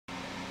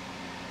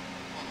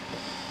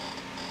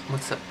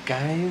What's up,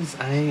 guys?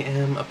 I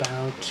am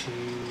about to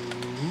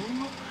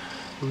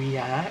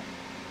react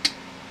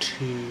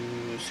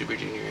to Super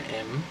Junior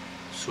M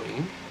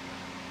Swing.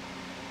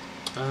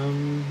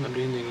 I'm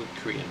doing the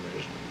Korean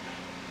version.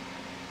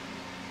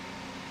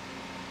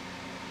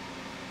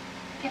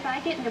 If I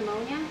get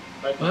pneumonia,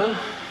 What?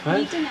 I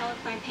need to know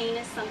if my pain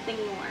is something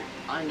more.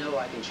 I know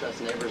I can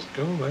trust neighbors.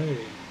 Go away.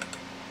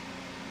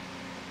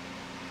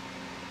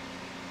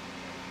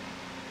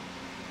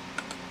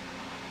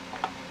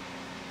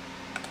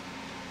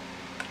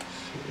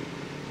 So,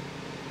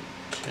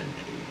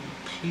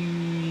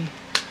 1080p.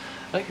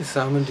 Like I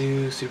said, I'm gonna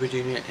do Super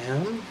Junior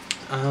M.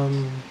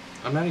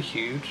 I'm not a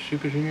huge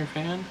Super Junior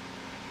fan.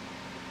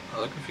 I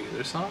like a few of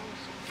their songs.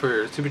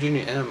 For Super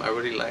Junior M, I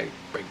really like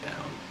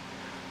Breakdown.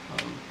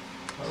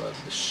 I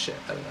love the shit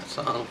out of that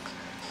song.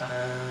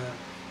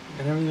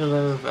 And I really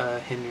love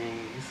Henry.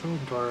 He's so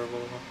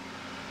adorable.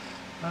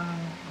 I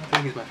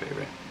think he's my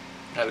favorite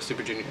out of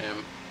Super Junior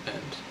M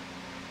and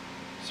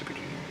Super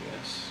Junior, I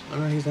guess. Oh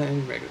no, he's not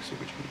in regular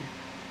Super Junior.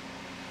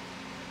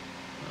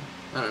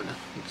 I don't know.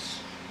 It's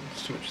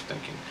too much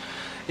thinking.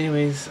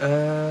 Anyways,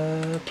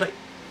 play.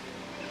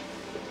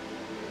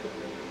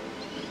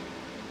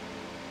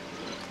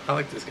 I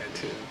like this guy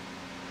too.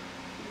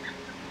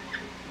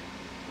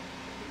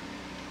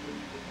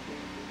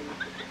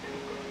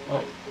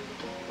 Oh.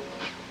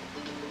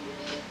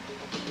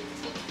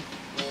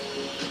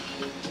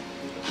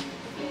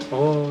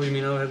 Oh, you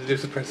mean all I have to do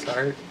is press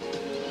start?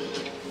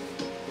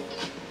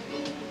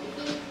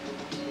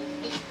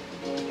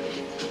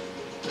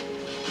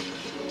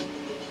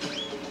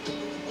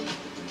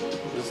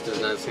 This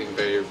does not seem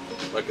very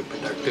like a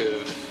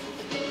productive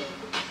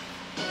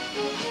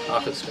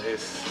office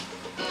space.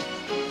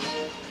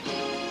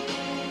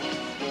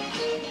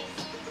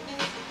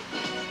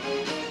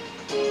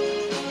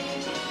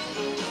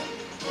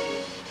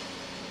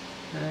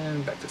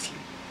 And back to sleep.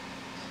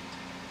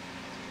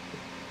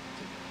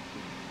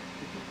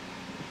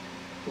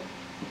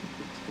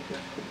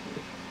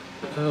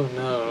 Oh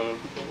no,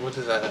 what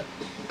is that?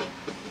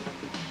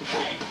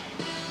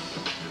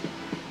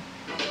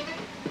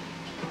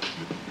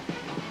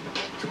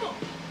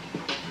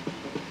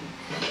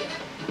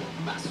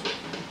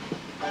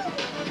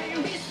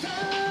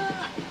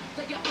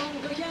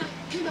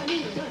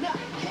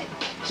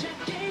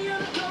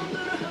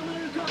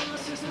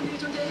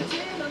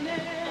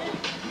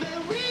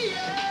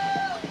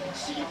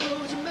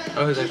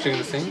 Oh, he's actually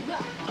gonna sing?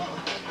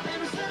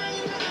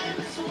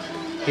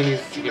 He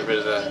needs to get rid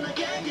of that,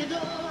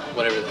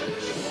 whatever that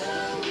is.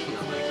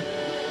 Not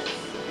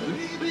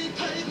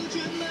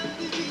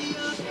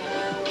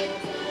like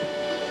that.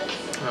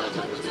 Oh, I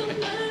thought it was okay.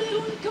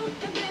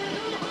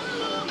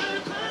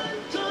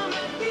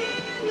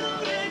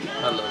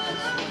 I love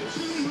his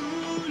voice.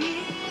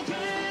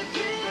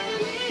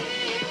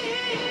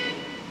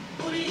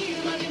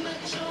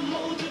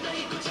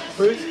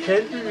 Where's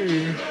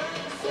Henry?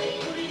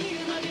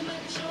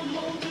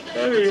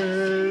 There he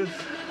is.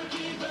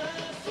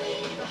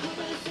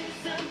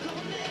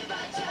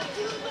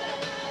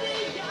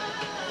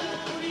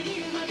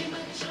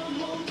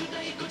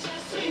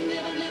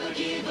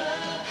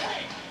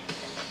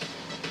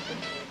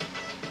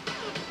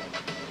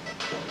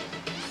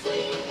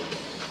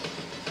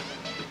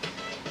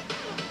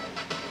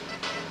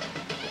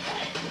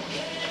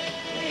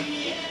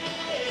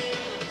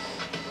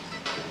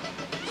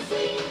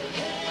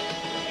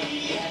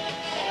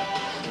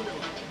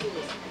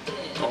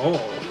 Oh,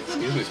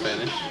 excuse me,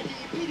 Spanish.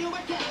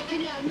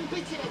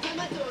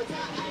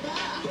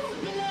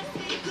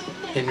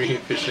 Henry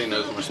officially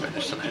knows more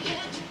Spanish than I do.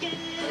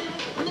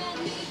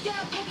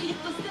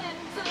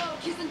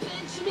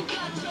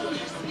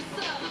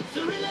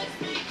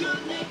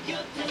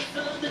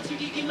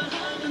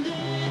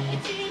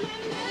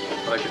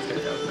 I like his guy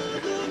out there.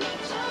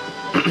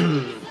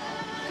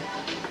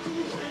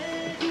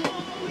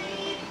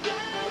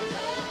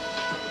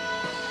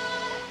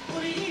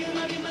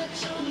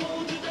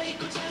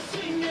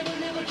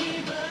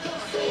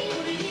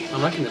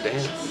 I'm liking the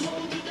dance.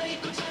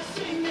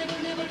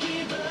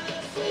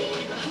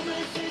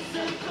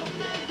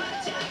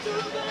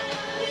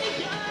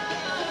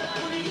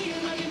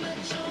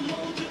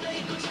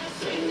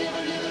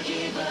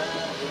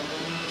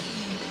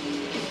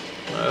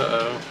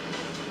 Uh-oh.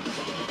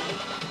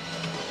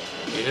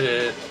 Get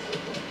it.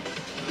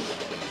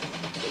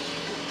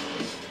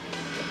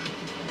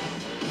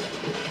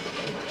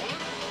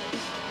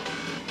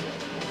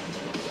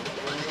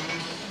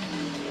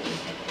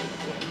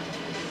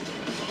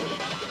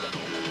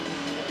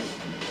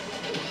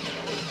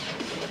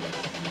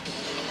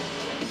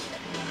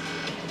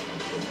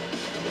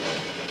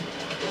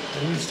 I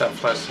need to stop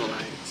flashing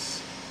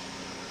lights.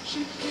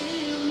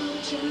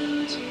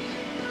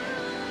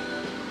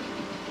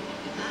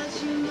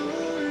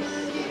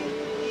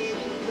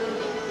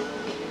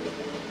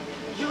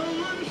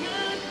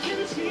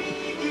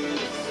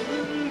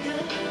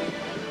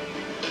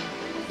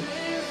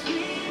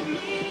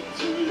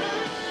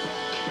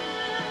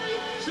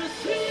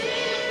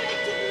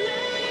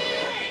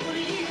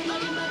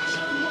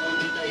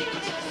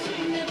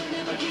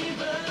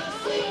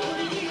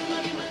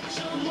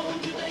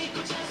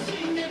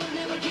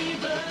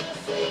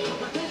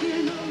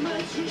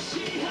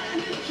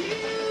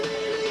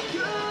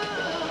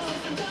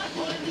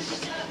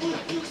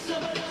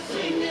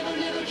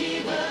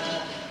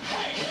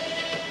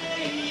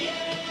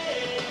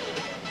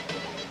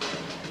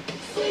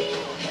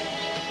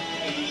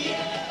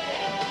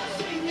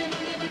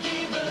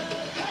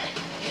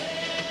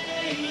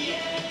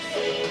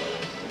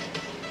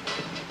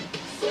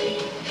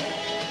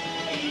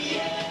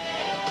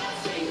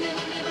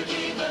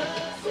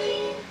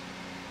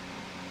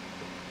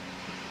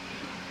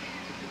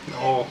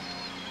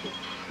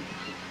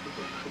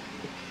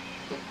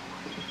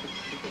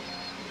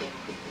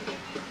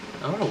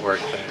 I want to work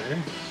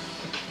there.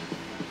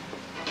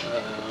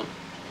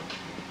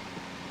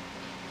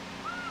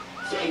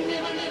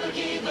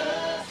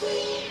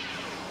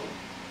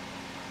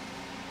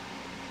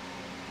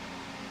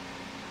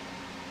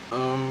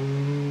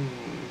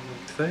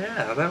 So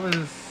yeah, that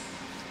was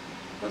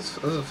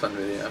a fun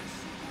video.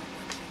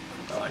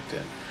 I liked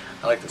it.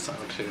 I like the song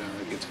too.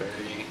 It gets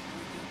very,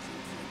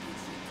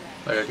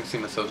 like, I can see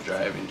myself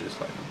driving just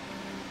like.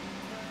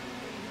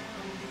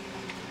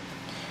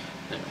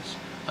 Anyways,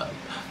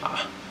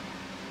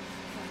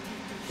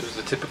 it was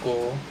a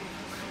typical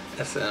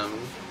SM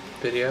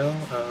video.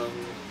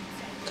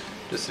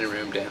 Just in a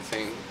room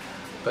dancing,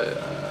 but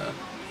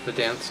the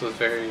dance was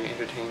very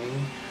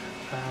entertaining.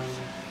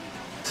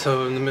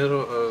 So in the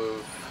middle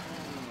of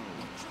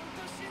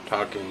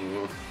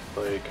talking,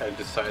 like, I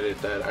decided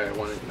that I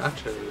wanted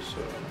nachos,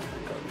 so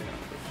I got me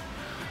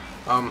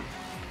nachos.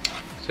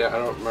 So yeah, I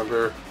don't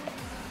remember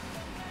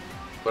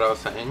what I was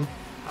saying.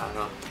 I don't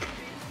know.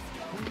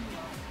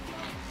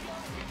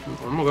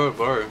 I'm gonna go with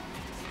Barry.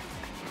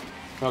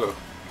 I'll go.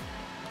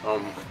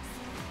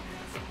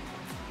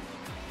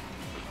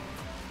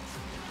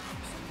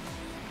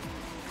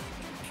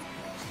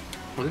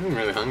 I wasn't even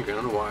really hungry. I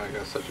don't know why I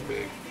got such a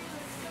big.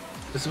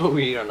 This is what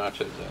we eat our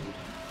nachos in.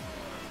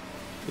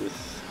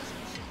 This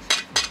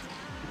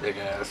big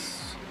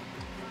ass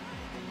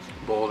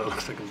bowl that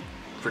looks like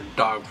for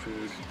dog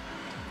food.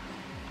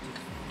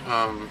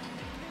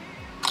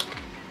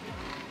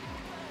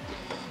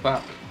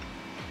 Wow.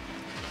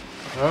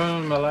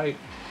 Oh, my light.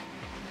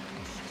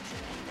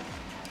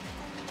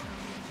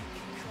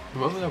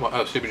 What was that?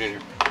 Oh, Super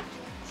Junior.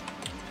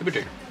 Super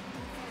Junior.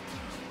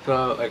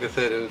 So, like I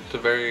said, it was a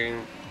very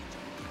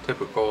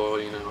typical,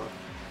 you know,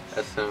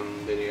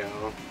 SM video.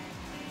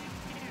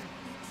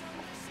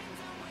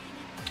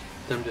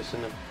 Them just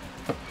in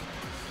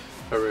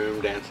a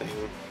room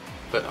dancing.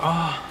 But,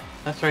 oh,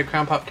 that's right,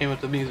 Crown Pop came with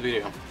the music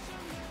video.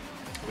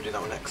 We'll do that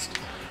one next.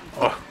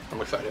 Oh,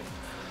 I'm excited.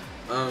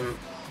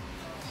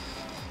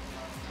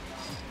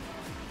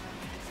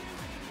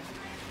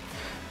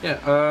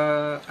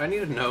 Yeah, I need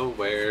to know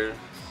where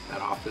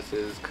that office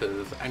is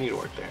because I need to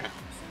work there.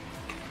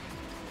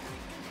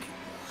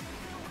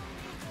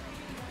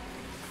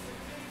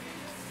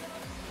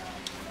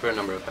 For a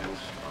number of things.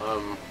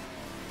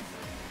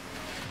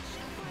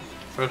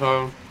 First of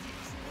all,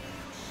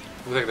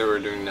 it was like they were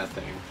doing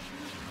nothing.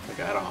 Like,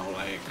 at all.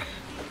 Like,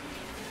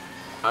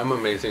 I'm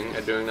amazing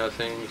at doing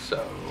nothing,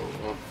 so.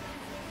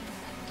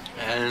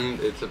 And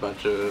it's a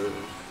bunch of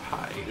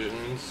high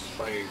Asians.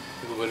 Like,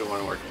 people wouldn't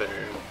want to work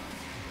there.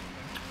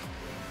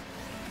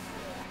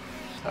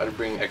 I'd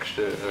bring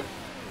extra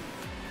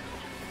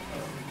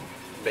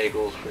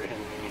bagels for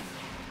Henry.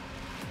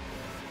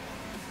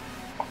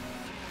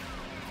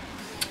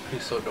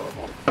 He's so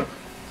adorable.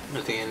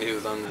 At the end, he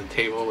was on the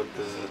table with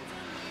the,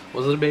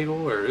 was it a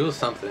bagel or it was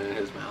something in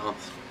his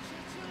mouth.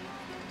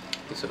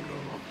 He's so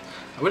adorable.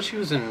 I wish he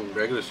was in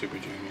regular Super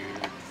Junior.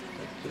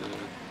 Like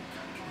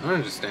I don't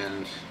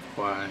understand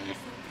why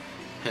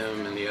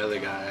him and the other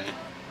guy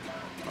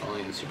are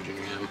only in Super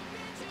Junior M.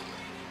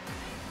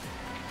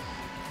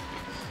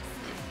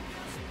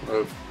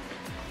 But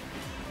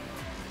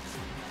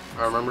I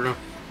remember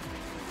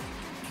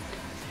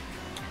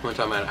one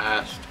time I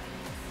asked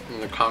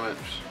in the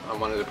comments on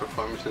one of the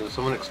performances,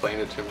 someone explained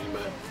it to me,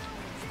 but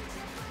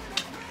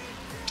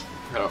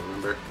I don't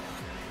remember.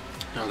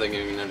 I don't think I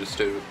even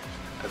understood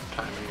at the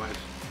time anyways.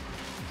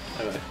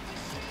 Anyway.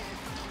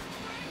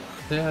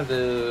 Yeah,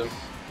 the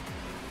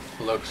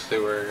looks, they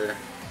were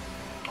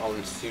all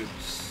in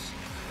suits,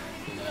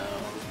 you know.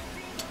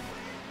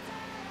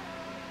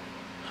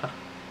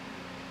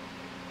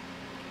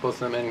 Both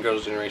of them and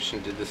Girls'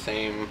 Generation did the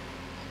same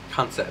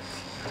concept.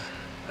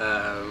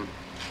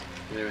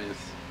 Anyways,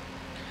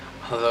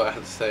 although I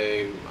have to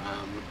say,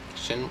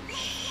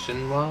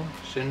 Shinwan,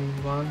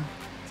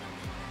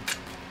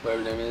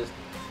 whatever his name is,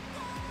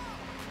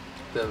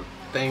 the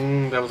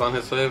thing that was on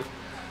his lip,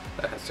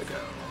 that has to go.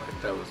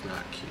 Like, that was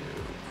not cute.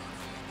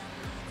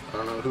 I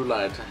don't know who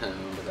lied to him,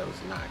 but that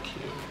was not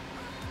cute.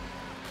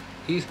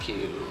 He's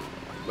cute,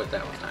 but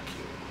that was not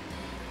cute.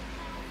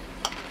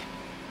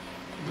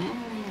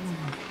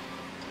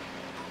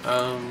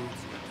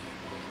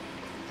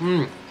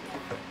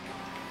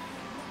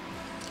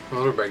 A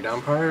little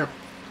breakdown part.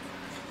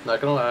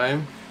 Not gonna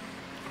lie,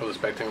 I was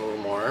expecting a little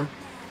more.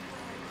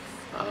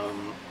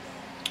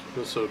 It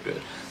was so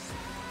good.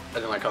 I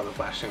didn't like all the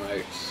flashing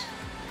lights.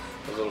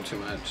 It was a little too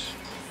much.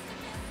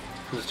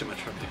 It was too much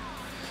for me.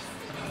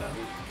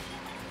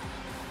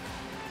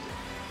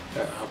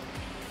 Yeah.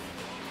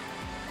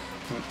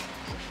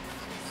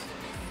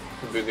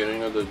 The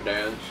beginning of the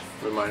dance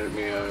reminded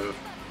me of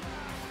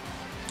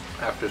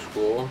after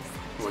school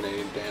when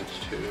they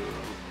danced to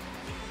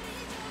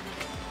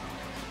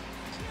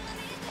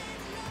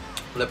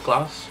lip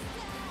gloss.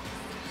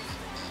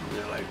 And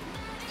they're like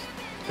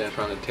dance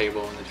around the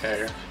table and the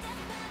chair.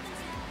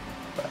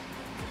 But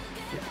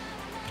yeah.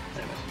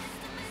 Anyways.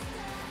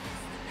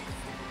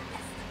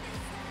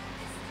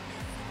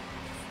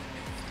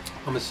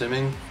 I'm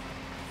assuming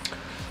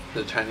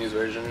the Chinese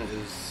version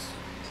is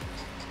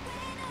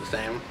the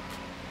same,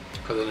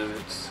 other than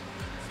it's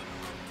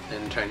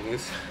in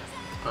Chinese.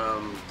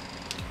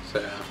 So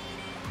yeah,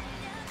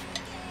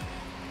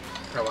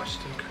 I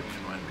watched the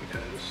Korean one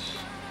because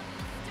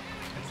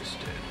I just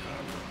did.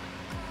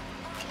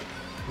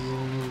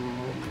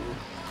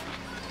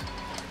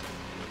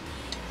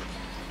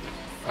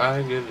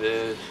 I give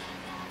this.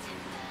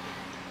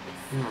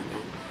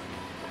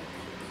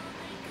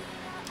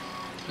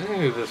 I think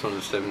I give this one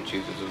to 7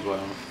 cheeses as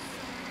well.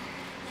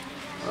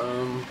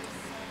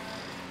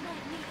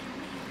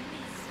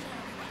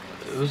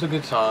 It was a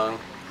good song,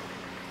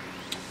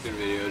 good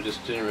video.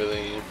 Just didn't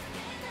really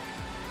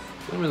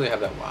have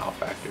that wow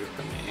factor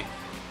for me.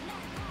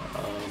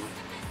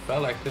 But I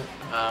liked it.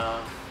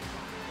 I'm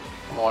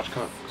gonna watch a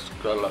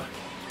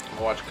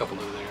couple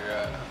of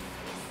their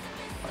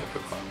live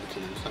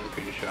performances. I'm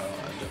pretty sure I'll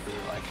end up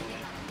really liking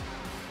it.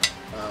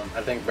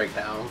 I think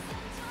Breakdown is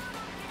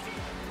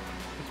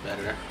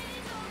better than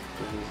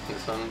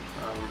this one.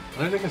 I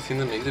don't think I've seen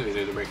the music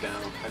video to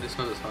Breakdown. I just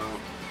know the song.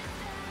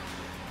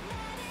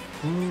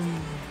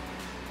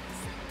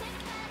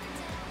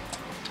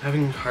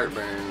 Having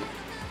heartburn.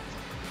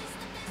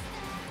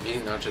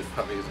 Eating nacho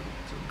puppy isn't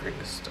the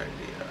greatest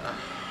idea.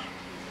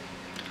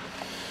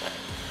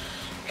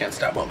 Can't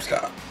stop, won't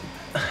stop.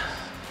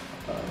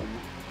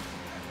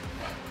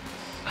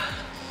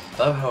 I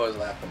love how I was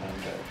laughing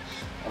on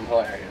jokes. I'm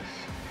hilarious.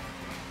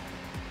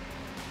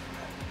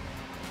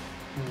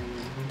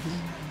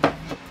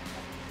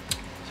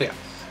 So yeah,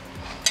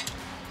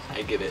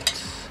 I give it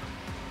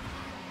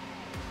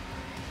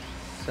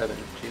 7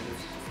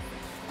 cheeses.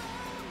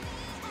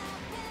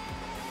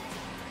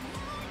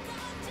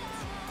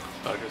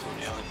 Oh, here's one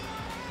yelling.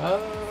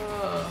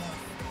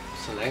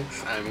 So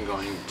next I'm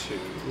going to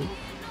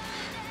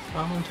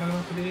talk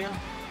about the video.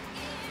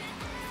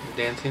 The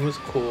dancing was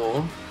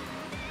cool.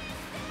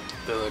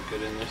 They look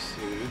good in their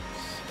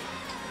suits.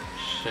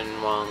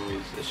 Shenwang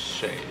is a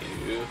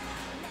shave.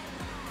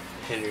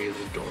 Henry is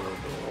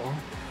adorable.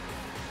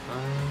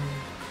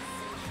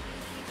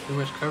 Too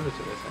much covers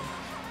it, I think.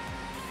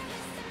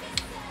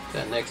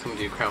 Yeah, next I'm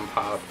gonna do Crown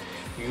Pop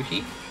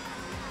Yuhi.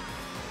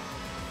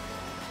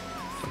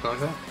 Something like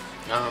that.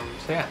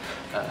 So yeah,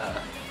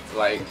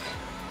 like,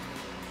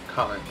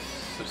 comment,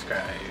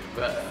 subscribe,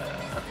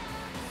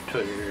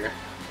 Twitter,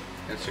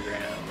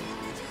 Instagram,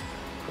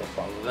 go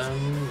follow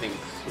them,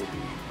 links will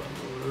be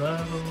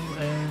below,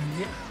 and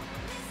yeah,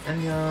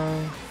 and